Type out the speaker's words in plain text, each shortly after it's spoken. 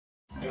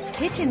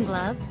Kitchen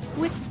glove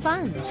with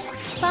sponge.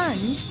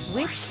 Sponge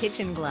with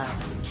kitchen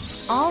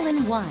glove. All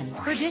in one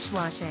for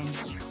dishwashing.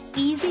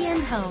 Easy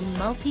and home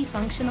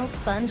multifunctional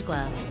sponge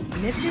glove.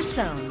 Mr.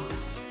 Sohn.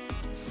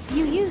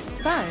 You use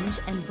sponge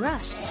and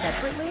brush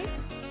separately?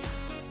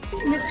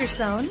 Mr.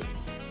 Sohn.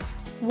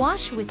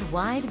 Wash with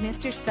wide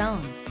Mr.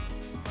 Sohn.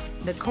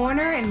 The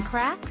corner and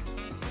crack?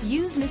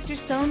 Use Mr.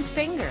 Sohn's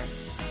finger.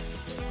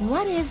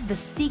 What is the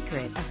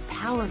secret of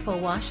powerful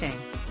washing?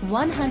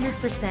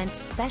 100%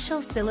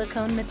 special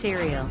silicone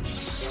material.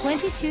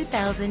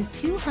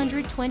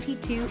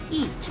 22,222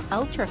 each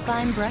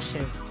ultra-fine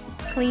brushes.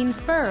 Clean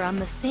fur on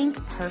the sink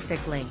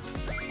perfectly.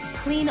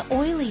 Clean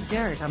oily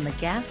dirt on the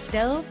gas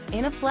stove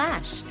in a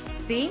flash.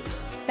 See?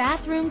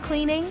 Bathroom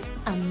cleaning,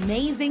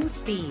 amazing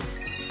speed.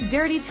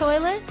 Dirty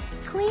toilet?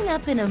 Clean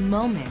up in a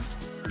moment.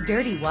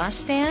 Dirty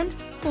washstand?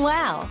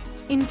 Wow!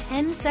 In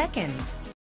 10 seconds.